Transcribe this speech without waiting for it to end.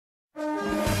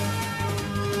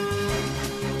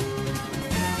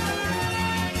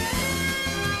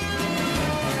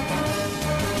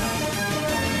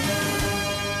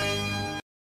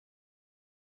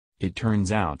It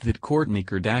turns out that Kourtney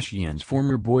Kardashian's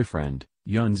former boyfriend,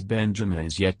 Younes Bendjima,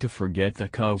 is yet to forget the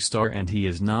KUWK star, and he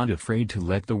is not afraid to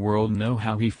let the world know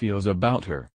how he feels about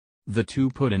her. The two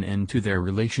put an end to their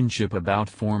relationship about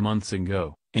 4 months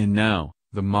ago, and now,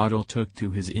 the model took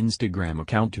to his Instagram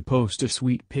account to post a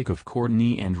sweet pic of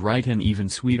Kourtney and write an even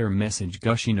sweeter message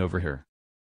gushing over her.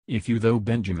 If you though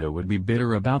Bendjima would be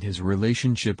bitter about his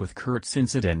relationship with Kurt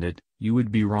since it ended, you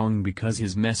would be wrong, because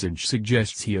his message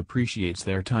suggests he appreciates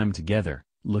their time together,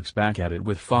 looks back at it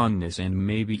with fondness, and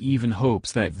maybe even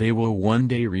hopes that they will one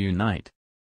day reunite.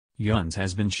 Younes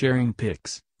has been sharing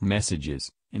pics,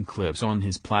 messages, and clips on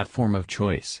his platform of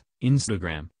choice,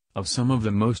 Instagram, of some of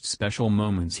the most special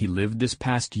moments he lived this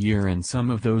past year, and some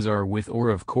of those are with or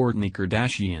of Kourtney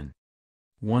Kardashian.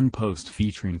 One post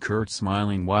featuring Kurt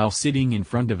smiling while sitting in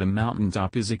front of a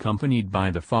mountaintop is accompanied by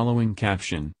the following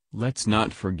caption: "Let's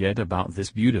not forget about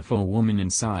this beautiful woman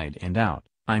inside and out.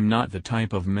 I'm not the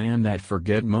type of man that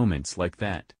forget moments like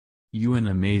that. You an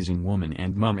amazing woman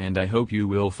and mom, and I hope you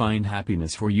will find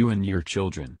happiness for you and your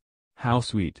children." How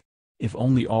sweet. If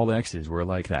only all exes were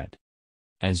like that.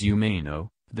 As you may know,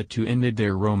 the two ended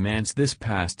their romance this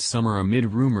past summer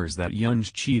amid rumors that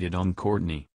Younes cheated on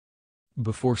Kourtney.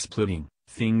 Before splitting,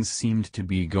 things seemed to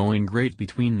be going great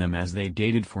between them as they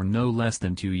dated for no less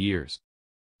than 2 years.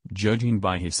 Judging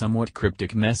by his somewhat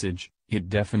cryptic message, it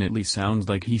definitely sounds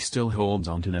like he still holds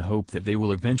on to the hope that they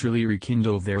will eventually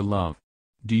rekindle their love.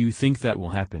 Do you think that will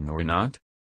happen or not?